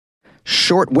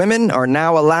Short women are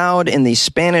now allowed in the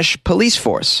Spanish police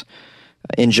force.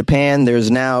 In Japan,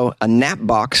 there's now a nap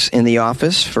box in the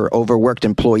office for overworked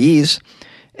employees.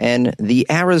 And the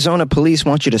Arizona police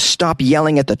want you to stop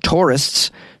yelling at the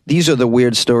tourists. These are the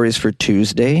weird stories for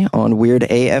Tuesday on Weird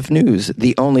AF News,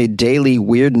 the only daily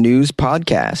weird news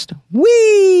podcast.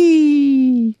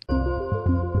 Whee!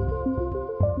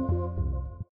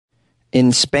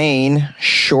 In Spain,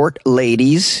 short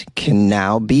ladies can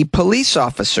now be police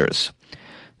officers.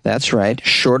 That's right.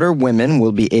 Shorter women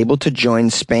will be able to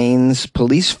join Spain's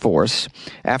police force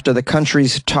after the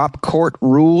country's top court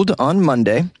ruled on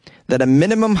Monday that a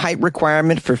minimum height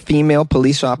requirement for female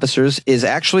police officers is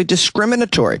actually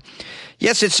discriminatory.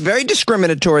 Yes, it's very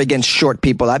discriminatory against short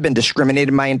people. I've been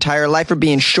discriminated my entire life for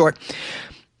being short.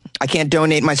 I can't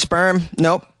donate my sperm.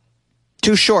 Nope.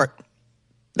 Too short.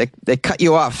 They cut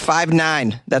you off.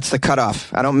 5'9". That's the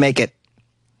cutoff. I don't make it.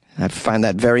 I find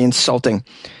that very insulting.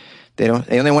 They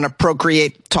only want to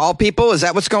procreate tall people? Is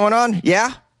that what's going on?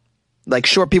 Yeah? Like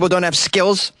short people don't have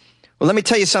skills? Well, let me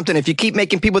tell you something. If you keep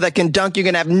making people that can dunk, you're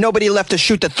going to have nobody left to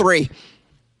shoot the three.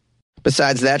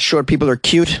 Besides that, short people are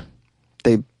cute.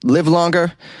 They live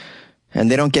longer, and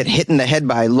they don't get hit in the head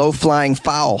by low-flying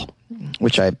fowl,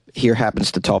 which I hear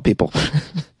happens to tall people.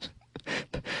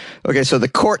 Okay, so the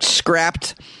court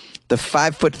scrapped the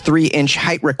 5'3"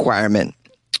 height requirement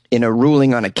in a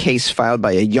ruling on a case filed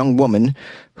by a young woman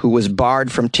who was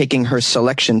barred from taking her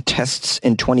selection tests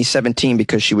in 2017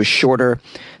 because she was shorter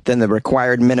than the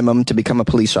required minimum to become a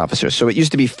police officer. So it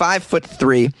used to be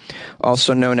 5'3",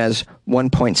 also known as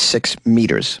 1.6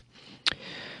 meters.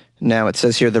 Now it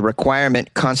says here the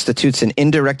requirement constitutes an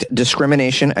indirect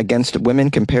discrimination against women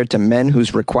compared to men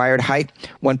whose required height,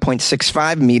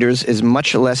 1.65 meters, is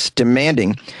much less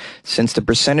demanding, since the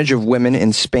percentage of women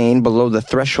in Spain below the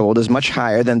threshold is much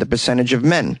higher than the percentage of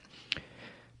men.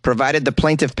 Provided the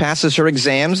plaintiff passes her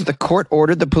exams, the court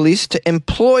ordered the police to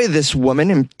employ this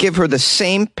woman and give her the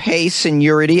same pay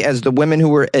seniority as the women who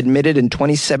were admitted in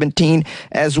 2017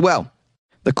 as well.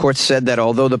 The court said that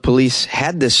although the police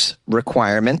had this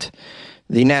requirement,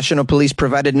 the National Police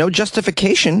provided no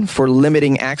justification for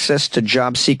limiting access to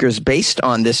job seekers based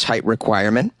on this height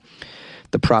requirement.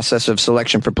 The process of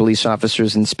selection for police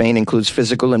officers in Spain includes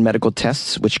physical and medical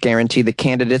tests, which guarantee the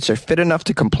candidates are fit enough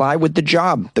to comply with the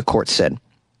job, the court said.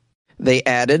 They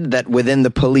added that within the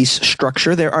police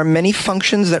structure, there are many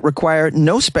functions that require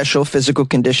no special physical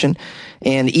condition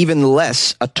and even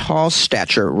less a tall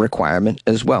stature requirement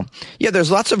as well. Yeah,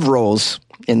 there's lots of roles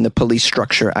in the police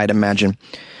structure, I'd imagine.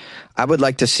 I would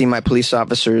like to see my police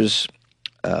officers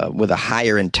with a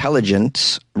higher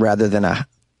intelligence rather than a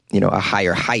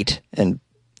higher height and,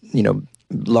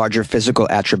 larger physical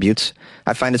attributes.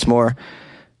 I find it's more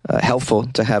helpful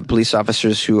to have police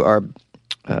officers who are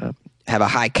have a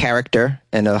high character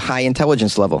and a high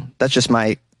intelligence level. That's just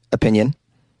my opinion.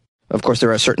 Of course,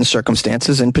 there are certain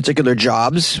circumstances and particular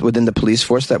jobs within the police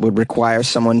force that would require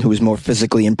someone who is more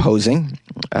physically imposing.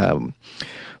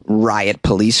 Riot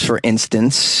police, for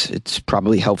instance, it's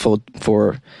probably helpful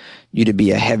for you to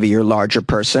be a heavier, larger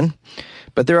person.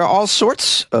 But there are all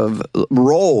sorts of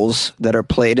roles that are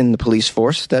played in the police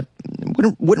force that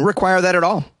wouldn't require that at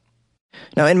all.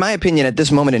 Now, in my opinion, at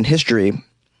this moment in history,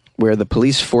 where the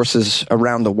police forces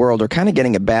around the world are kind of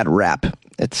getting a bad rap.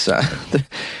 It's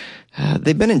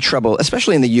they've been in trouble,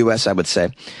 especially in the U.S., I would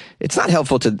say. It's not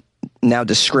helpful to now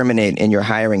discriminate in your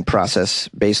hiring process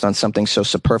based on something so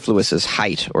superfluous as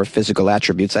height or physical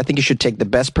attributes. I think you should take the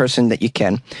best person that you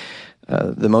can,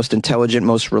 the most intelligent,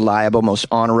 most reliable, most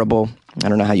honorable. I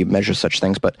don't know how you measure such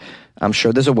things, but I'm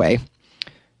sure there's a way.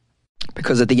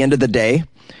 Because at the end of the day,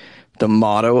 the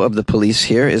motto of the police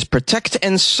here is protect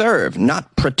and serve,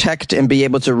 not protect and be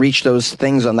able to reach those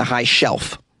things on the high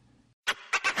shelf.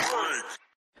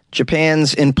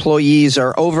 Japan's employees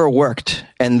are overworked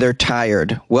and they're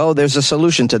tired. Well, there's a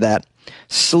solution to that.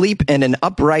 Sleep in an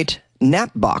upright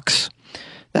nap box.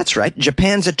 That's right.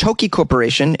 Japan's Itoki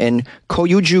Corporation and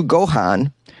Koyuju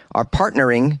Gohan are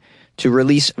partnering to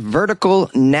release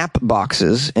vertical nap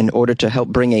boxes in order to help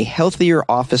bring a healthier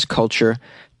office culture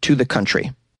to the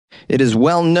country. It is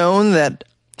well known that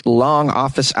long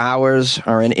office hours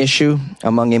are an issue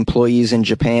among employees in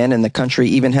Japan, and the country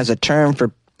even has a term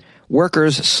for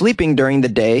workers sleeping during the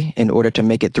day in order to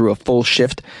make it through a full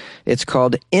shift. It's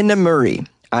called Inemuri,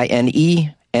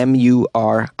 Inemuri.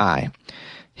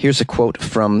 Here's a quote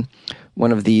from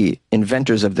one of the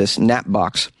inventors of this nap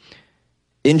box.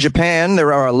 In Japan,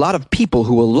 there are a lot of people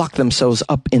who will lock themselves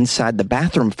up inside the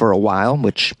bathroom for a while,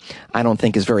 which I don't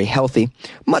think is very healthy.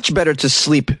 Much better to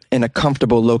sleep in a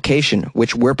comfortable location,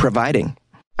 which we're providing.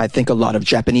 I think a lot of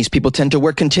Japanese people tend to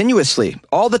work continuously,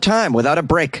 all the time, without a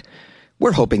break.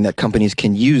 We're hoping that companies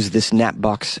can use this nap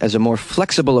box as a more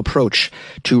flexible approach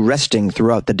to resting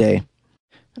throughout the day.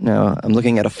 Now, I'm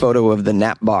looking at a photo of the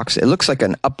nap box. It looks like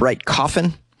an upright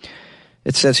coffin.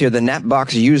 It says here, the nap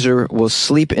box user will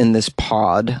sleep in this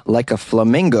pod like a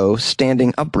flamingo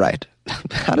standing upright.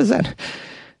 How do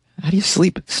you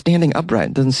sleep standing upright?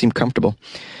 It doesn't seem comfortable.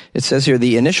 It says here,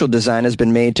 the initial design has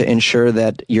been made to ensure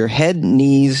that your head,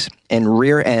 knees, and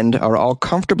rear end are all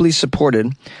comfortably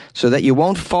supported so that you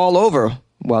won't fall over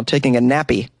while taking a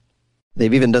nappy.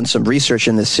 They've even done some research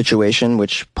in this situation,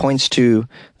 which points to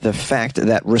the fact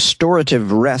that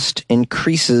restorative rest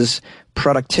increases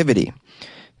productivity.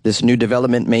 This new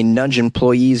development may nudge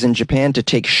employees in Japan to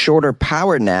take shorter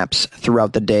power naps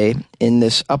throughout the day in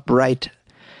this upright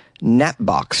nap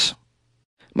box.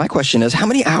 My question is, how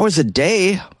many hours a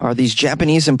day are these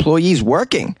Japanese employees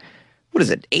working? What is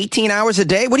it, 18 hours a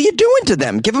day? What are you doing to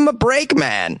them? Give them a break,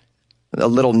 man. A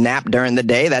little nap during the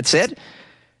day, that's it?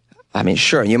 I mean,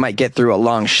 sure, you might get through a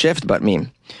long shift, but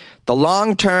the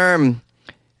long-term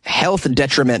health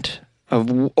detriment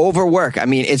of overwork,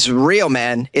 it's real,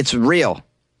 man. It's real.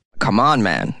 Come on,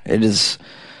 man. It is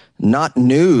not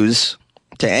news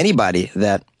to anybody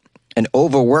that an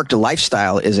overworked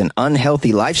lifestyle is an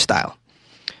unhealthy lifestyle.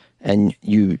 And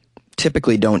you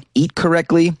typically don't eat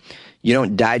correctly. You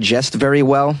don't digest very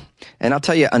well. And I'll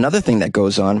tell you another thing that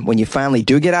goes on. When you finally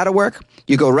do get out of work,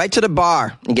 you go right to the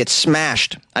bar and get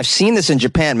smashed. I've seen this in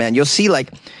Japan, man. You'll see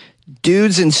like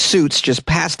dudes in suits just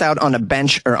passed out on a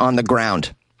bench or on the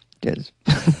ground.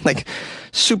 Like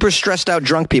super stressed out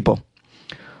drunk people.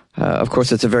 Of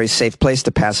course, it's a very safe place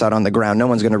to pass out on the ground. No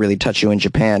one's going to really touch you in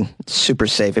Japan. It's super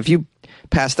safe. If you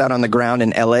passed out on the ground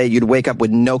in LA, you'd wake up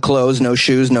with no clothes, no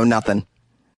shoes, no nothing.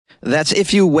 That's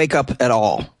if you wake up at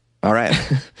all. All right.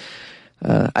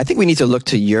 I think we need to look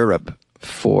to Europe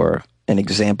for an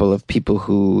example of people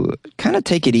who kind of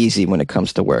take it easy when it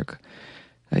comes to work.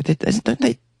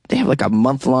 They have like a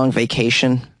month-long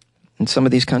vacation in some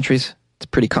of these countries. It's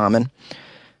pretty common.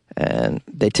 And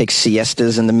they take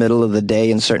siestas in the middle of the day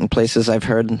in certain places, I've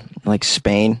heard, like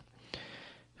Spain.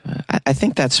 I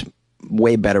think that's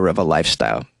way better of a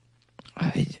lifestyle.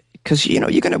 Because,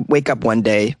 you're going to wake up one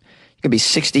day, you're going to be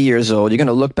 60 years old, you're going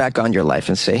to look back on your life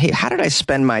and say, hey, how did I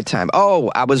spend my time? Oh,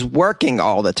 I was working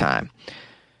all the time.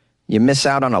 You miss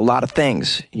out on a lot of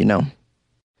things,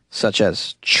 such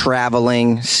as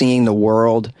traveling, seeing the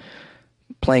world,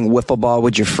 playing wiffle ball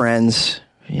with your friends,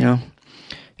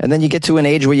 And then you get to an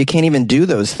age where you can't even do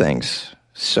those things.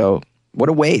 So what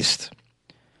a waste.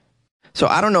 So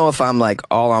I don't know if I'm like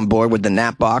all on board with the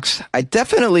nap box. I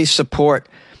definitely support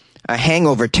a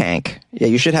hangover tank. Yeah,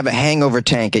 you should have a hangover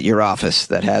tank at your office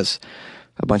that has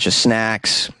a bunch of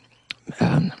snacks,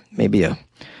 maybe a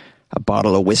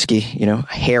bottle of whiskey,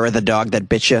 hair of the dog that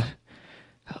bit you,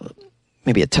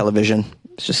 maybe a television.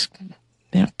 It's just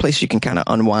a place you can kind of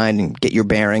unwind and get your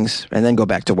bearings and then go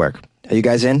back to work. Are you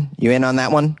guys in? You in on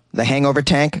that one? The hangover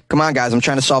tank? Come on, guys. I'm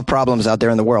trying to solve problems out there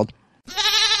in the world.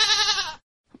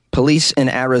 Police in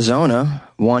Arizona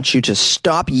want you to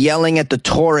stop yelling at the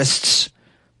tourists.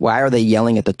 Why are they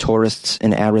yelling at the tourists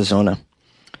in Arizona?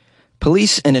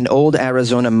 Police in an old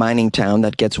Arizona mining town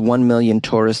that gets 1 million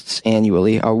tourists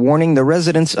annually are warning the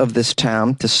residents of this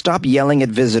town to stop yelling at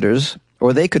visitors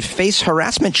or they could face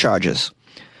harassment charges.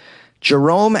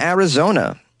 Jerome,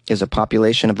 Arizona is a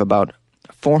population of about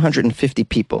 450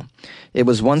 people. It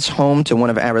was once home to one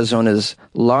of Arizona's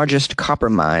largest copper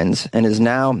mines and is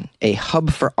now a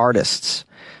hub for artists.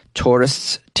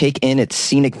 Tourists take in its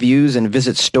scenic views and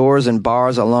visit stores and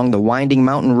bars along the winding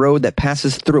mountain road that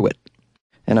passes through it.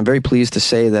 And I'm very pleased to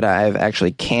say that I've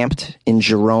actually camped in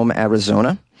Jerome,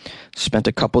 Arizona, spent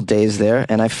a couple days there,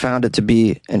 and I found it to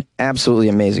be an absolutely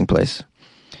amazing place.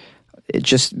 It's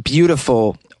just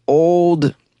beautiful,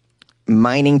 old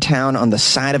mining town on the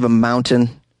side of a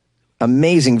mountain,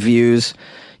 amazing views,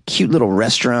 cute little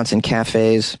restaurants and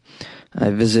cafes. I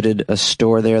visited a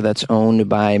store there that's owned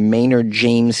by Maynard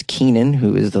James Keenan,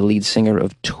 who is the lead singer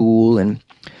of Tool and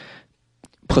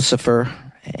Puscifer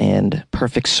and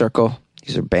Perfect Circle.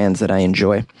 These are bands that I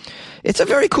enjoy. It's a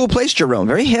very cool place, Jerome,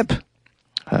 very hip.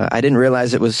 I didn't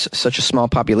realize it was such a small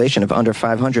population of under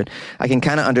 500. I can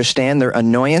kind of understand their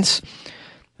annoyance.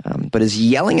 But is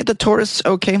yelling at the tourists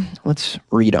okay? Let's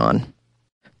read on.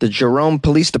 The Jerome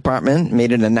Police Department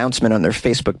made an announcement on their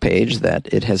Facebook page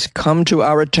that it has come to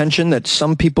our attention that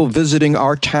some people visiting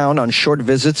our town on short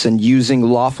visits and using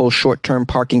lawful short-term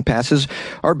parking passes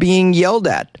are being yelled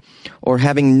at or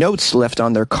having notes left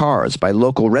on their cars by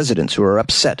local residents who are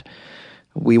upset.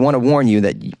 We want to warn you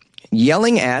that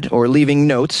yelling at or leaving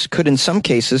notes could in some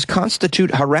cases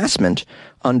constitute harassment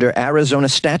under Arizona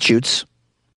statutes.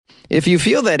 If you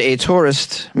feel that a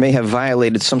tourist may have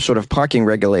violated some sort of parking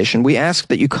regulation, we ask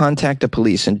that you contact the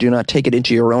police and do not take it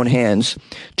into your own hands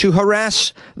to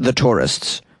harass the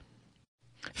tourists.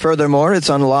 Furthermore, it's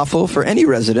unlawful for any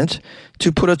resident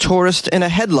to put a tourist in a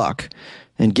headlock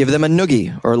and give them a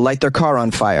noogie or light their car on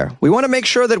fire. We want to make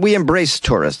sure that we embrace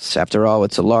tourists. After all,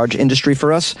 it's a large industry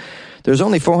for us. There's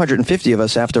only 450 of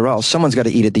us after all. Someone's got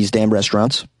to eat at these damn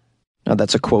restaurants. Now,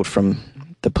 that's a quote from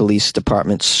the police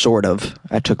department, sort of.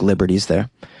 I took liberties there.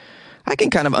 I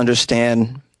can kind of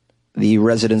understand the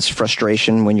residents'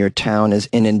 frustration when your town is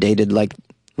inundated like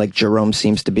Jerome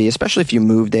seems to be, especially if you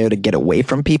move there to get away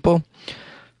from people.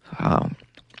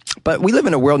 But we live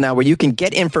in a world now where you can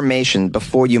get information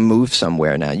before you move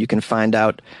somewhere now. You can find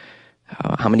out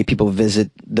how many people visit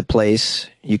the place.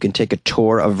 You can take a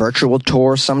tour, a virtual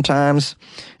tour sometimes.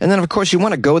 And then, of course, you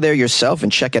want to go there yourself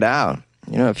and check it out.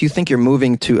 You know, if you think you're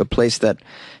moving to a place that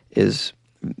is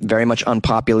very much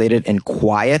unpopulated and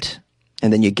quiet,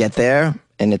 and then you get there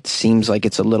and it seems like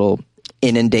it's a little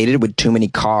inundated with too many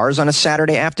cars on a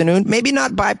Saturday afternoon, maybe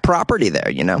not buy property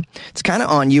there, you know. It's kind of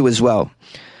on you as well.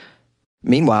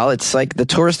 Meanwhile, it's like the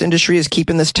tourist industry is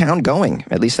keeping this town going.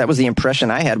 At least that was the impression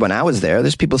I had when I was there.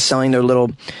 There's people selling their little,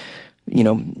 you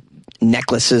know,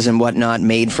 necklaces and whatnot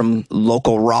made from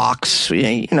local rocks.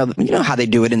 You know how they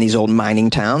do it in these old mining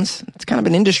towns. It's kind of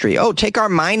an industry. Oh, take our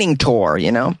mining tour,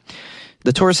 you know.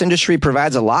 The tourist industry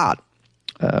provides a lot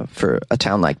for a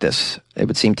town like this, it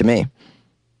would seem to me.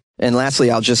 And lastly,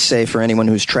 I'll just say for anyone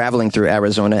who's traveling through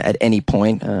Arizona at any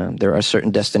point, there are certain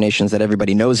destinations that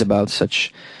everybody knows about,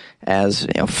 such as,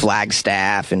 you know,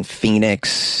 Flagstaff and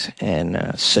Phoenix and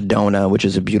Sedona, which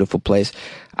is a beautiful place.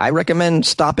 I recommend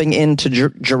stopping into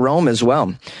Jerome as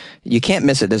well. You can't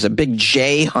miss it. There's a big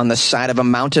J on the side of a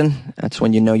mountain. That's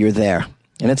when you know you're there.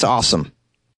 And it's awesome.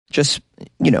 Just,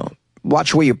 you know,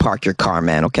 watch where you park your car,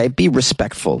 man, okay? Be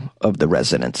respectful of the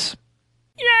residents.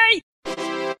 Yay!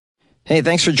 Hey,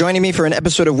 thanks for joining me for an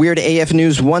episode of Weird AF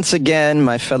News once again,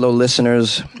 my fellow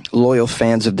listeners, loyal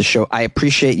fans of the show. I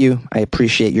appreciate you. I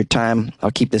appreciate your time.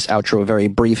 I'll keep this outro very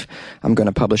brief. I'm going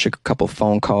to publish a couple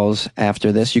phone calls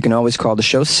after this. You can always call the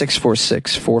show,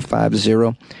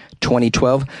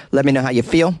 646-450-2012. Let me know how you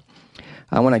feel.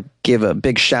 I want to give a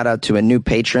big shout out to a new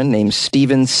patron named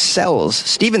Steven Sells.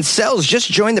 Steven Sells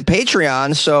just joined the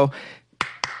Patreon, so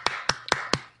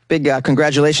big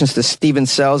congratulations to Steven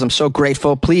Sells. I'm so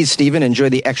grateful. Please, Steven, enjoy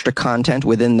the extra content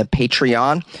within the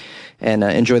Patreon and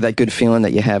enjoy that good feeling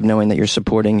that you have knowing that you're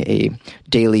supporting a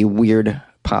daily weird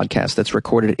podcast that's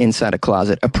recorded inside a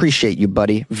closet. Appreciate you,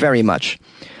 buddy, very much.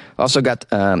 Also got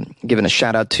given a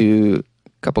shout out to a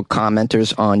couple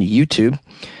commenters on YouTube.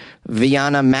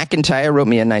 Viana McIntyre wrote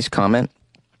me a nice comment.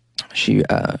 She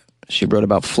wrote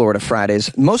about Florida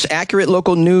Fridays. Most accurate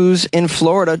local news in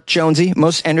Florida, Jonesy.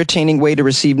 Most entertaining way to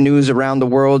receive news around the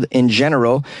world in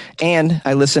general. And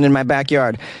I listen in my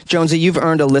backyard. Jonesy, you've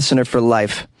earned a listener for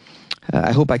life.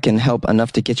 I hope I can help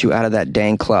enough to get you out of that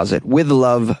dang closet. With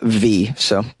love, V.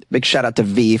 So big shout out to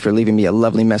V for leaving me a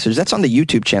lovely message. That's on the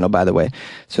YouTube channel, by the way.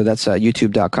 So that's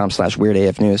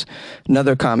youtube.com/weirdafnews.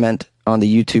 Another comment on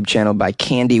the YouTube channel by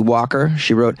Candy Walker.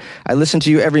 She wrote, I listen to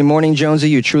you every morning,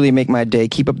 Jonesy. You truly make my day.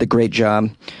 Keep up the great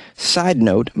job. Side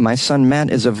note, my son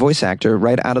Matt is a voice actor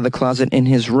right out of the closet in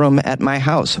his room at my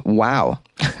house. Wow.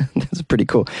 That's pretty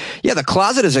cool. Yeah, the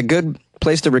closet is a good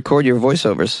place to record your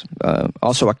voiceovers.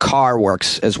 Also, a car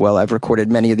works as well. I've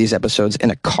recorded many of these episodes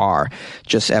in a car,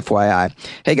 just FYI.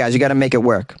 Hey, guys, you got to make it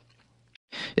work.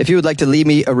 If you would like to leave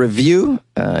me a review,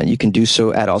 you can do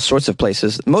so at all sorts of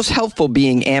places. Most helpful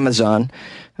being Amazon,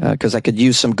 because I could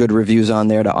use some good reviews on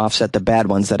there to offset the bad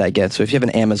ones that I get. So if you have an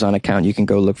Amazon account, you can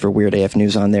go look for Weird AF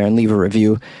News on there and leave a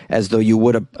review as though you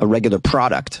would a regular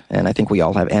product. And I think we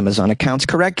all have Amazon accounts,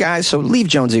 correct, guys? So leave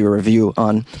Jonesy a review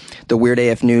on the Weird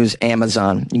AF News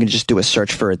Amazon. You can just do a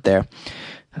search for it there.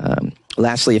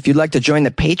 Lastly, if you'd like to join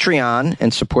the Patreon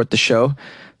and support the show,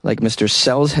 like Mr.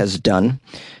 Sells has done,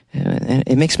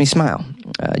 it makes me smile.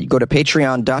 You go to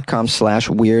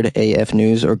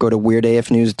patreon.com/weirdafnews or go to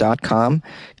weirdafnews.com,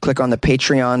 click on the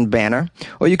Patreon banner,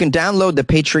 or you can download the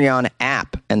Patreon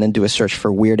app and then do a search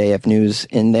for Weird AF News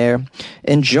in there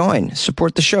and join.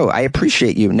 Support the show. I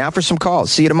appreciate you. Now for some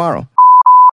calls. See you tomorrow.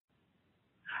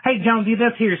 Hey, Jonesy,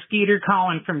 this here Skeeter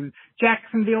calling from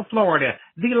Jacksonville, Florida,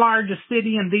 the largest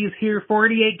city in these here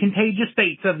 48 contagious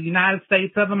states of the United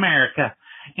States of America.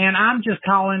 And I'm just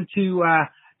calling to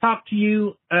talk to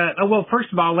you. Well,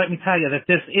 first of all, let me tell you that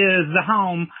this is the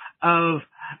home of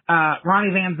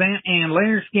Ronnie Van Zant and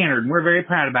Leonard Skinner, and we're very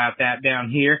proud about that down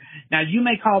here. Now, you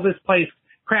may call this place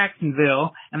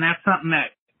Cracksonville, and that's something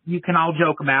that you can all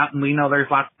joke about, and we know there's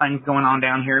lots of things going on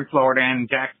down here in Florida and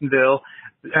Jacksonville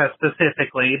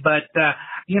specifically, but,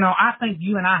 I think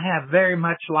you and I have very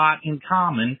much a lot in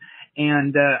common.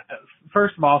 And,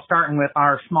 first of all, starting with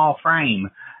our small frame,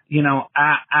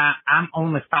 I'm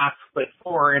only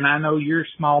 5'4", and I know you're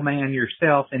a small man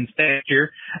yourself in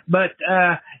stature, but,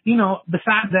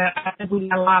 besides that, I think we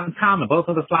got a lot in common. Both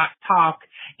of us like to talk,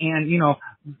 and,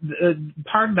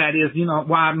 part of that is,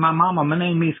 why my mama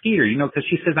named me Skeeter, because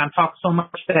she says I'm talking so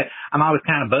much that I'm always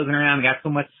kind of buzzing around and got so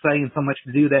much to say and so much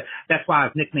to do that's why I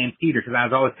was nicknamed Skeeter, because I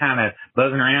was always kind of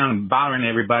buzzing around and bothering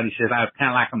everybody. She says I was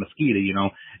kind of like a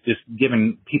mosquito, just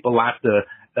giving people lots of,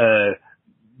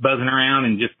 buzzing around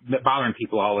and just bothering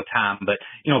people all the time. But,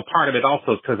 part of it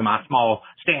also is because of my small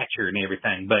stature and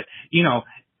everything. But,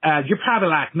 you're probably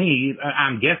like me.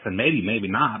 I'm guessing, maybe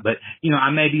not. But,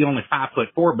 I may be only 5'4",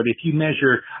 but if you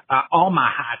measure, all my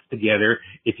heights together,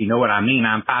 if you know what I mean,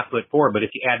 I'm 5'4", but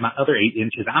if you add my other 8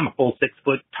 inches, I'm a full 6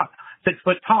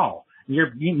 foot tall.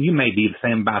 You may be the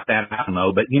same about that. I don't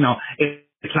know. But,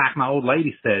 it's like my old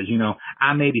lady says,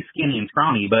 I may be skinny and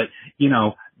scrawny, but,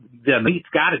 the meat's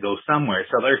got to go somewhere,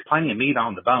 so there's plenty of meat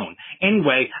on the bone.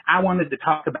 Anyway, I wanted to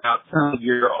talk about some of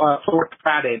your Florida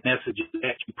Friday messages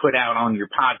that you put out on your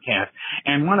podcast,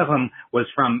 and one of them was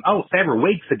from, several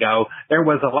weeks ago. There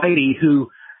was a lady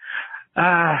who,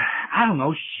 I don't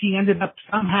know, she ended up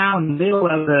somehow in the middle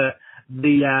of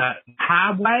the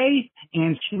highway,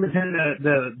 and she was in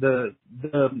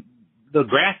the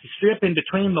grassy strip in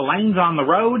between the lanes on the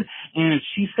road, and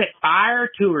she set fire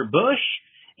to her bush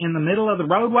in the middle of the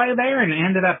roadway there, and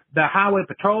ended up the highway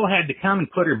patrol had to come and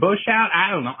put her bush out.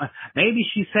 I don't know. Maybe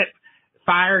she set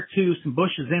fire to some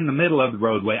bushes in the middle of the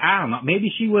roadway. I don't know. Maybe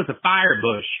she was a fire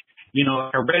bush,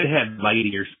 a redhead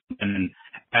lady or something,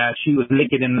 and she was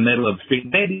naked in the middle of the street.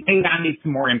 Maybe I need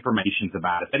some more information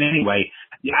about it. But anyway,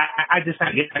 I guess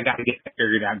I got to get that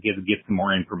figured out, get some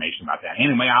more information about that.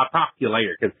 Anyway, I'll talk to you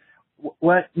later. Cause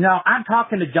what? No, I'm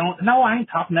talking to Joan. No, I ain't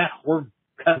talking to that whore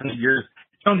cousin of yours.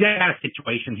 Jonesy, I got a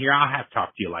situation here. I'll have to talk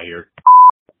to you later.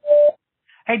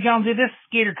 Hey, Jonesy, this is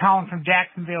Skeeter calling from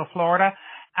Jacksonville, Florida.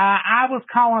 I was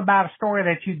calling about a story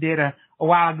that you did a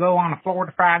while ago on a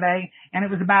Florida Friday, and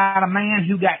it was about a man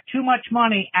who got too much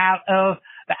money out of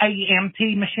the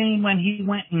AMT machine when he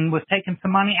went and was taking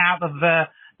some money out of the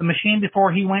machine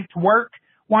before he went to work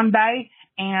one day,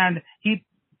 and he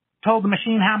told the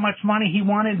machine how much money he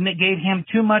wanted, and it gave him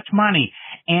too much money.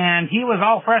 And he was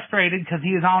all frustrated because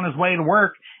he was on his way to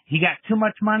work. He got too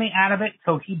much money out of it,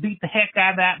 so he beat the heck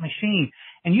out of that machine.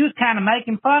 And you was kind of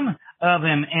making fun of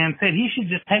him and said he should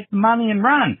just take the money and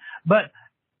run. But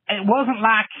it wasn't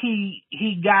like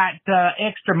he got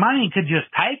extra money to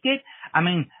just take it. I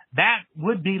mean, that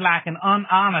would be like an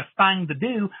unhonest thing to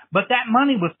do, but that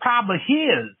money was probably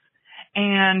his.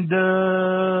 And,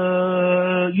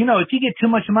 if you get too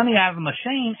much money out of the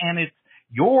machine and it's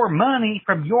your money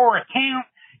from your account,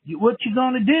 what you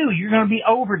going to do? You're going to be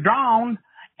overdrawn.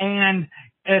 And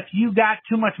if you got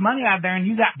too much money out there and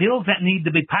you got bills that need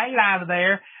to be paid out of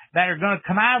there that are going to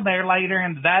come out of there later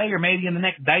in the day or maybe in the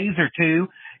next days or two,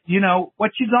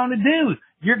 what you going to do?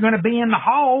 You're going to be in the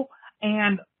hole,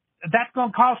 and that's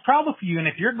going to cause trouble for you. And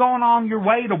if you're going on your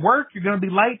way to work, you're going to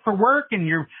be late for work and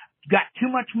you're got too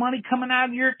much money coming out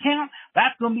of your account,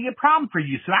 that's going to be a problem for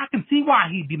you. So I can see why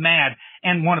he'd be mad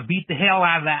and want to beat the hell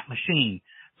out of that machine.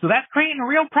 So that's creating a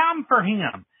real problem for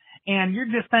him. And you're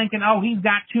just thinking, he's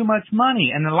got too much money.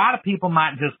 And a lot of people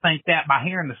might just think that by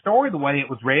hearing the story the way it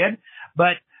was read.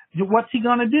 But what's he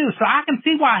going to do? So I can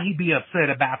see why he'd be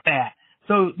upset about that.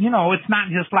 So, it's not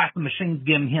just like the machine's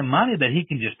giving him money that he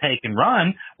can just take and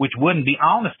run, which wouldn't be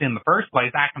honest in the first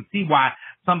place. I can see why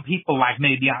some people, like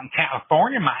maybe out in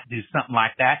California, might do something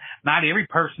like that. Not every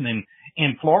person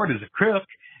in Florida is a crook.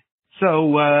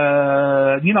 So,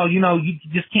 you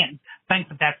just can't think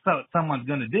that that's what someone's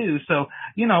going to do. So,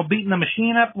 beating the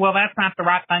machine up, well, that's not the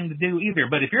right thing to do either.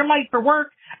 But if you're late for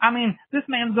work, this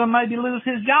man's going to maybe lose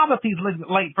his job if he's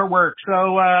late for work.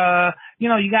 So, you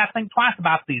got to think twice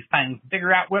about these things,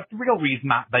 figure out what the real reason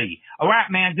might be. All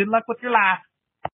right, man, good luck with your life.